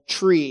a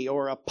tree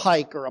or a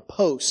pike or a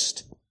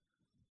post.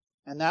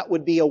 And that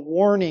would be a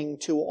warning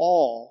to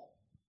all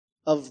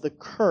of the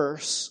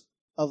curse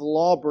of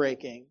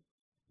law-breaking.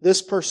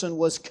 This person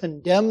was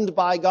condemned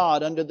by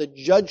God under the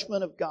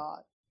judgment of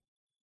God.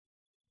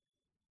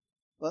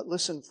 But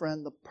listen,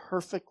 friend, the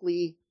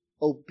perfectly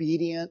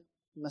obedient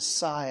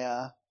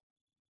Messiah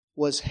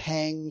was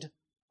hanged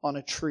on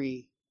a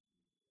tree.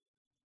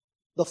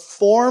 The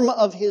form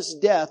of His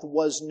death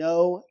was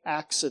no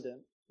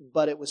accident,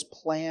 but it was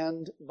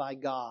planned by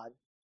God.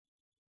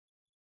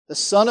 The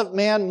Son of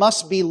Man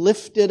must be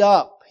lifted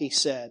up, He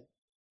said.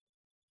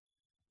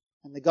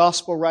 And the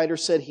gospel writer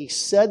said He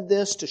said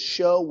this to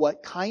show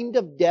what kind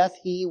of death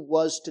He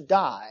was to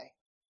die,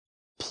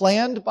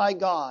 planned by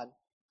God,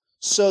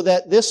 so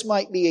that this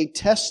might be a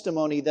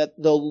testimony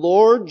that the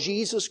Lord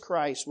Jesus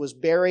Christ was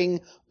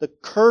bearing the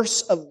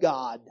curse of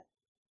God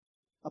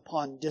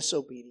upon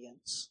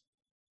disobedience.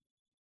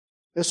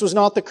 This was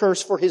not the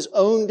curse for His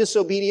own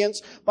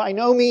disobedience, by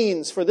no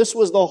means, for this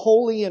was the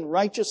holy and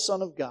righteous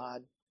Son of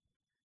God.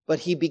 But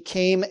He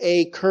became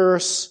a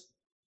curse,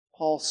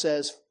 Paul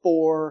says,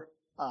 for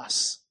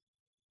us.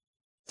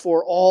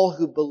 For all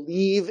who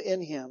believe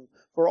in Him,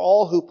 for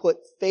all who put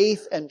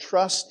faith and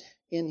trust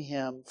in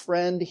Him.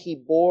 Friend, He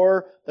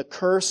bore the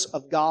curse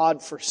of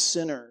God for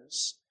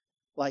sinners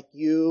like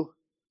you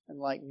and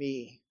like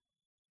me.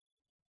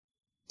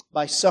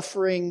 By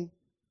suffering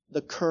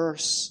the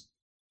curse,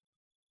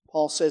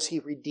 Paul says He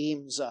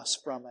redeems us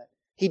from it.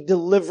 He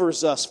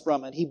delivers us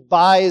from it. He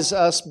buys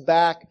us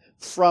back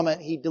from it.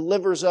 He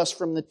delivers us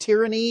from the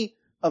tyranny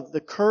of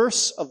the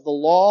curse of the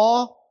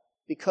law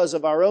because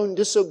of our own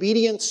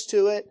disobedience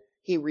to it.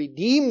 He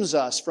redeems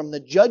us from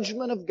the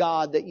judgment of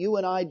God that you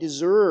and I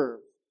deserve.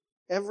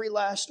 Every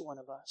last one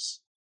of us.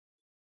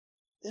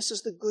 This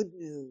is the good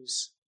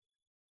news.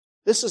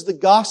 This is the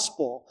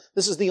gospel.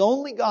 This is the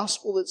only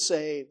gospel that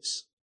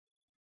saves.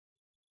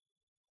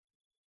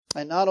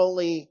 And not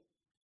only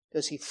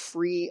does He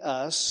free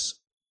us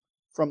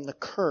from the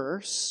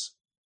curse,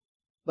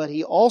 but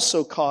He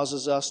also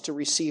causes us to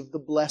receive the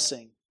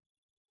blessing.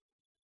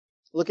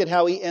 Look at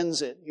how He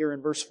ends it here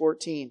in verse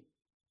 14.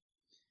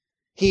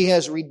 He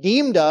has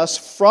redeemed us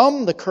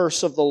from the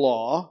curse of the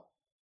law,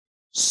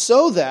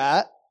 so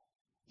that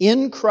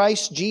in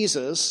Christ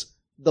Jesus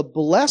the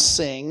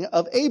blessing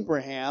of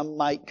Abraham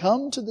might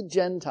come to the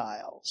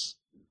Gentiles,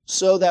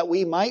 so that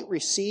we might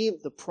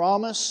receive the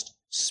promised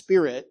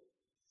Spirit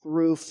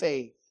through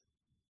faith.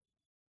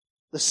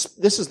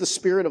 This is the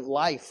Spirit of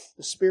life,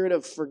 the Spirit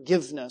of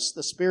forgiveness,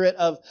 the Spirit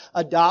of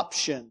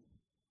adoption,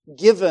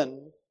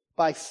 given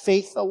by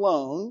faith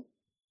alone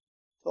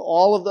to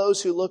all of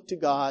those who look to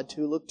God,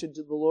 who look to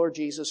the Lord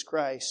Jesus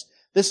Christ.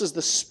 This is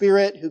the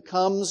Spirit who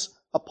comes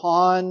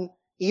upon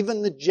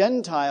even the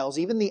Gentiles,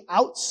 even the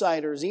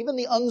outsiders, even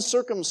the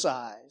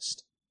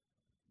uncircumcised,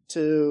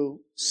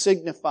 to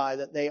signify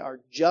that they are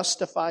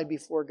justified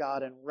before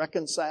God and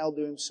reconciled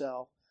to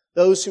Himself.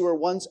 Those who were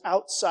once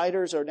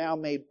outsiders are now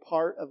made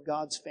part of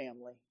God's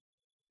family.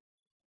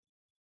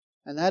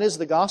 And that is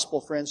the gospel,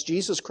 friends.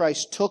 Jesus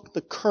Christ took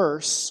the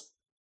curse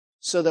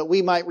so that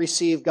we might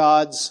receive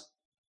God's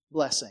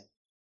blessing.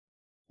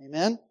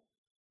 Amen?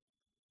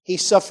 He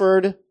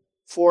suffered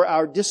for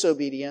our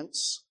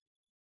disobedience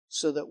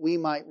so that we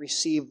might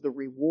receive the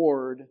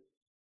reward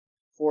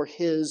for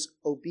His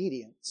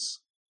obedience.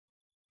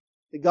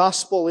 The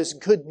gospel is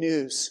good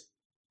news.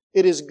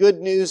 It is good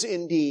news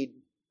indeed.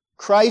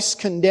 Christ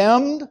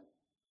condemned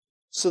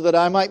so that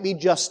I might be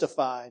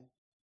justified.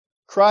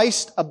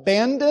 Christ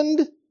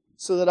abandoned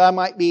so that I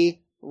might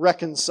be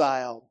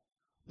reconciled.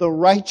 The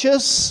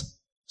righteous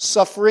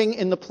suffering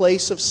in the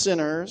place of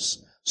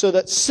sinners so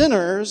that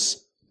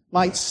sinners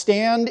might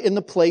stand in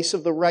the place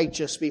of the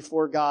righteous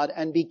before God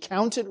and be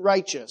counted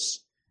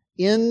righteous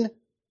in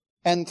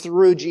and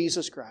through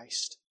Jesus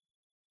Christ.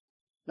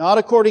 Not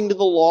according to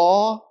the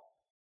law,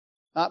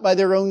 not by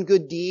their own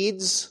good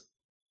deeds,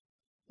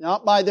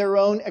 not by their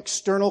own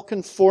external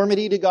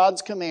conformity to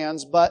God's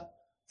commands, but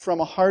from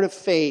a heart of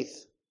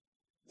faith.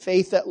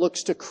 Faith that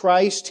looks to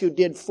Christ who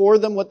did for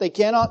them what they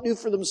cannot do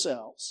for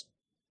themselves.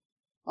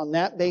 On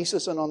that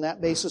basis and on that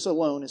basis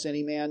alone is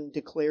any man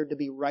declared to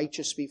be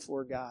righteous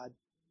before God.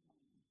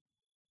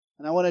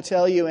 And I want to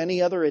tell you,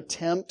 any other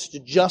attempt to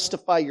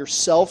justify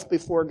yourself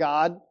before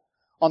God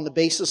on the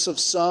basis of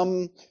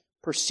some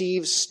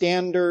perceived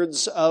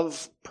standards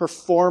of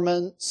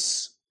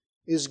performance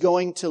is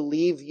going to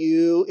leave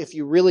you, if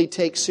you really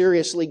take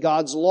seriously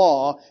God's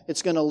law,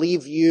 it's going to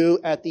leave you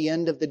at the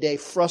end of the day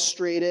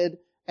frustrated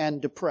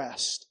and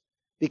depressed.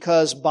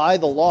 Because by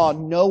the law,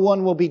 no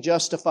one will be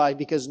justified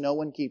because no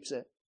one keeps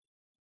it.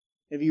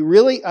 If you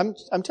really, I'm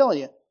telling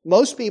you,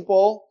 most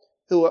people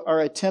who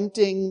are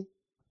attempting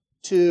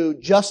to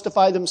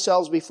justify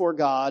themselves before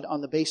God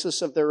on the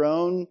basis of their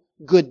own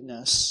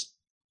goodness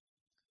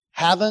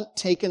haven't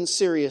taken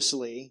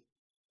seriously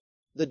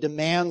the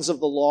demands of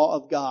the law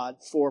of God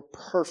for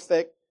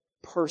perfect,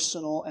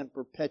 personal, and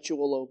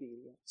perpetual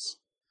obedience.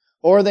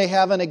 Or they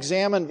haven't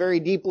examined very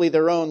deeply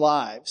their own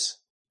lives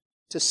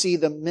to see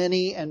the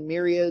many and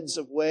myriads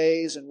of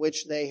ways in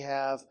which they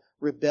have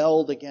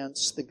rebelled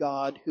against the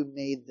God who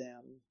made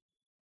them.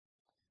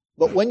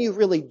 But when you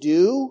really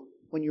do,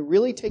 when you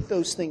really take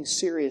those things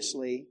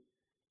seriously,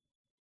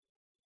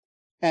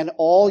 and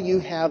all you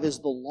have is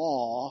the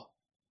law,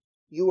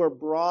 you are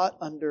brought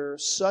under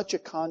such a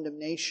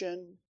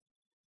condemnation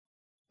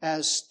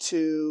as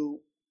to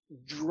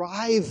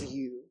drive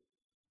you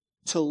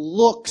to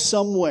look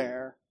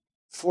somewhere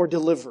for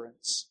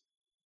deliverance.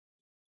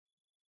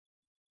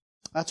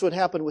 That's what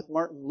happened with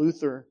Martin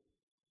Luther.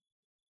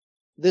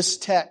 This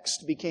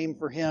text became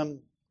for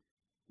him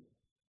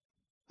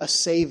a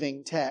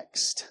saving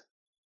text.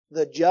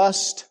 The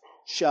just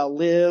shall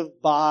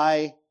live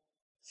by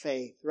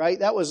faith. Right?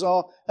 That was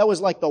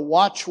like the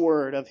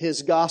watchword of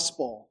his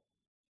gospel.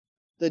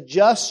 The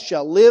just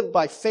shall live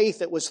by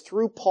faith. It was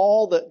through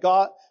Paul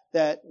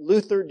that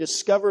Luther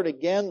discovered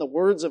again the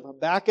words of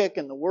Habakkuk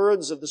and the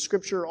words of the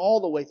Scripture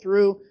all the way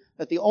through,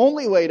 that the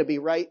only way to be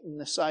right in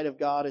the sight of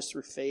God is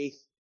through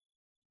faith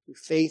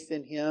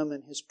in Him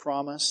and His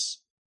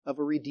promise of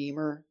a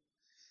Redeemer.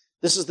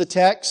 This is the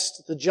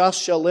text, the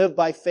just shall live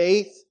by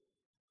faith.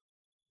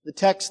 The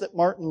text that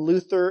Martin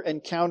Luther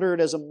encountered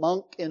as a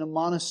monk in a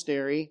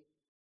monastery,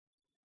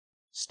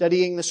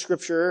 studying the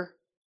Scripture,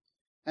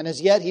 and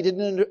as yet he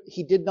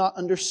did not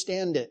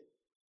understand it.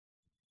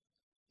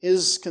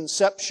 His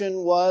conception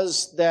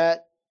was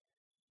that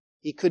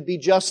he could be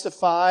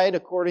justified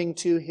according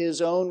to his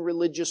own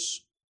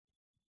religious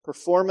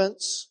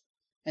performance,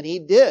 and he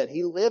did.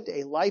 He lived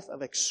a life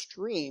of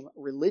extreme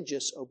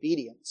religious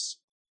obedience.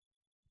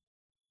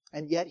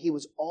 And yet he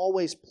was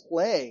always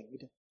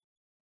plagued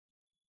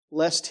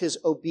lest his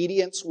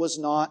obedience was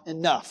not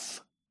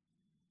enough.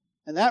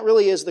 And that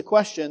really is the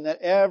question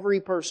that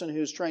every person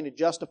who's trying to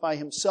justify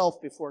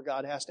himself before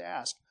God has to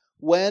ask.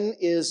 When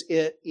is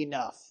it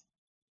enough?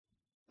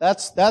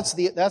 That's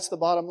the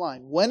bottom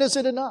line. When is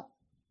it enough?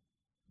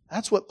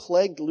 That's what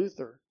plagued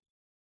Luther.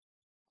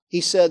 He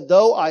said,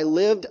 though I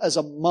lived as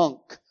a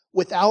monk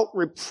without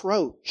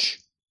reproach,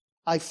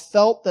 I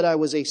felt that I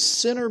was a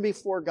sinner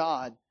before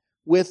God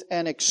with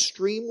an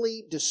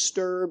extremely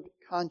disturbed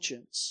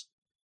conscience.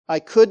 I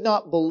could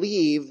not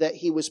believe that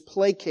He was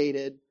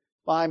placated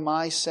by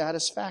my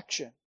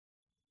satisfaction.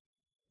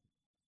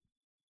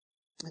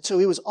 And so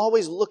he was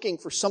always looking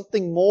for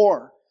something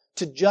more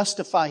to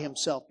justify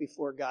himself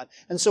before God.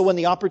 And so when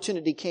the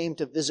opportunity came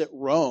to visit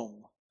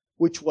Rome,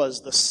 which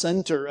was the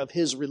center of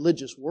his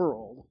religious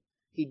world,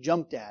 he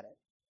jumped at it.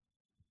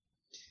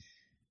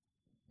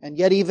 And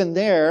yet even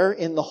there,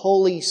 in the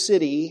holy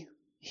city,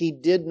 he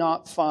did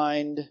not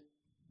find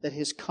that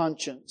his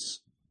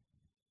conscience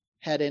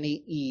had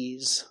any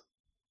ease.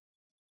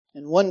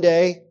 And one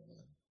day,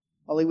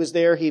 while he was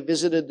there, he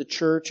visited the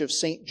church of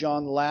St.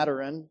 John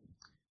Lateran,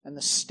 and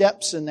the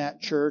steps in that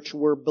church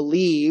were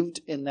believed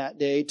in that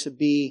day to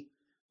be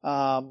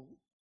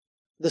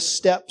the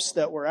steps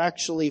that were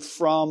actually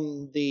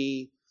from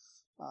the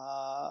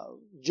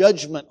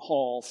judgment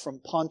hall from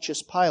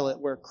Pontius Pilate,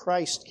 where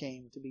Christ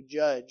came to be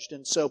judged.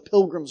 And so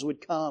pilgrims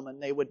would come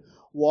and they would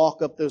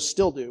walk up those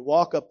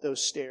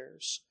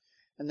stairs.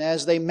 And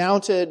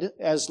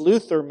as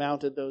Luther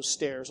mounted those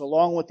stairs,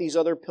 along with these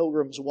other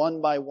pilgrims,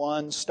 one by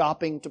one,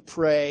 stopping to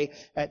pray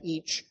at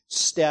each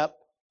step,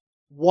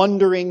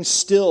 wondering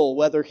still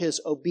whether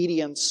his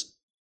obedience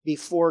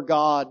before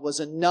God was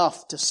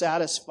enough to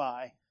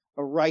satisfy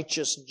a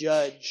righteous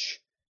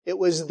judge, it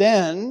was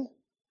then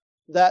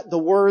that the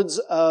words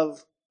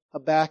of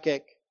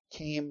Habakkuk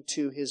came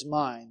to his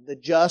mind. The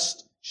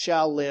just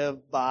shall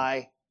live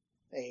by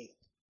faith.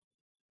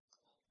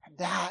 And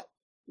that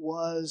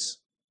was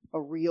a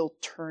real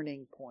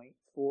turning point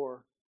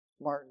for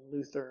Martin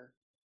Luther,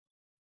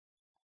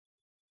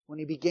 when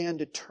he began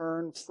to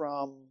turn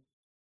from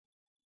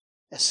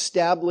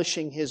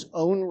establishing his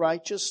own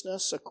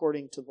righteousness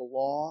according to the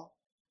law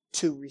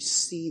to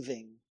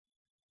receiving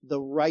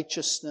the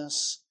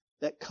righteousness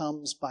that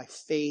comes by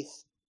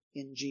faith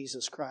in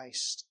Jesus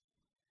Christ.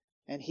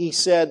 And he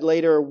said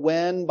later,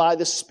 when by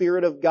the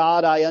Spirit of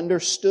God I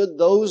understood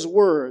those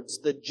words,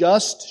 the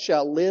just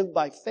shall live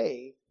by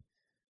faith,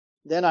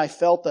 then I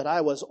felt that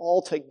I was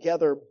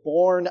altogether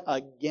born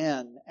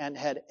again and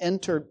had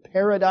entered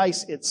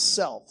paradise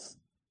itself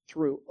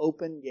through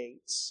open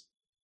gates.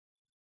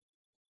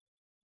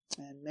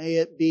 And may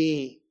it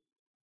be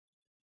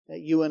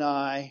that you and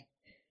I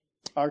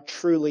are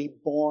truly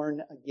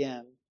born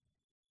again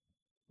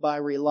by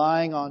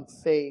relying on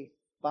faith,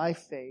 by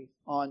faith,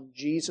 on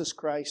Jesus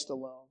Christ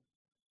alone,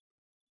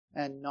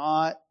 and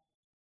not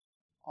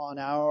on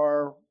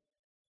our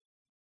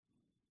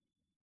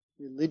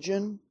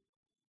religion,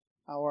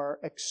 our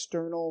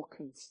external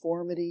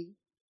conformity,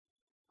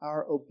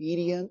 our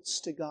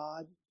obedience to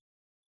God,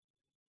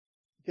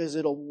 because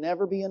it'll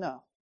never be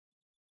enough,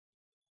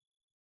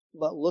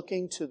 but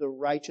looking to the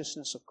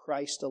righteousness of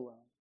Christ alone,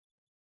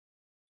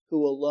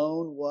 who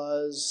alone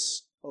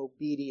was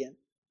obedient,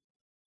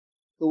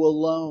 who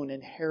alone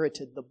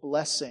inherited the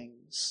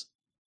blessings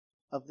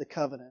of the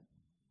covenant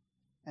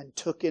and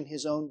took in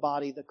His own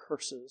body the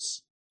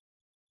curses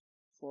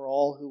for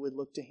all who would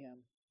look to Him.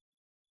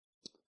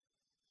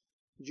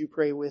 Would you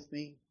pray with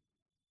me?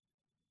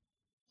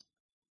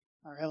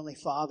 Our Heavenly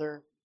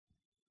Father,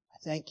 I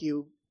thank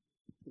You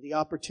for the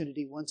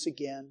opportunity once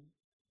again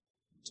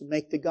to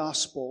make the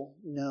gospel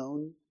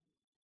known.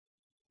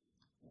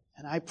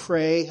 And I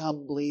pray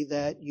humbly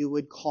that You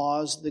would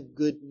cause the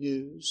good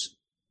news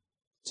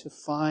to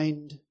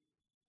find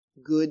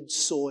good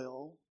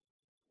soil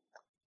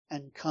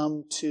and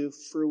come to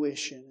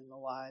fruition in the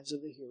lives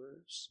of the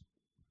hearers.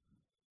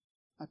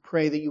 I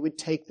pray that You would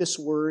take this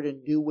word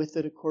and do with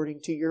it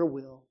according to Your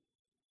will.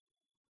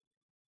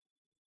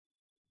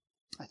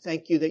 I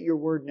thank You that Your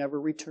word never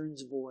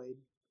returns void,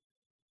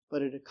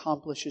 but it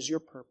accomplishes Your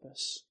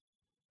purpose.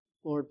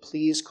 Lord,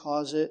 please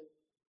cause it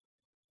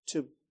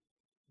to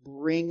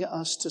bring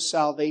us to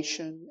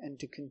salvation and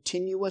to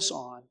continue us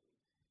on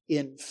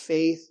in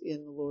faith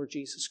in the Lord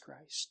Jesus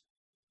Christ.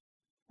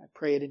 I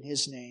pray it in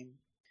His name.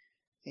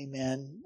 Amen.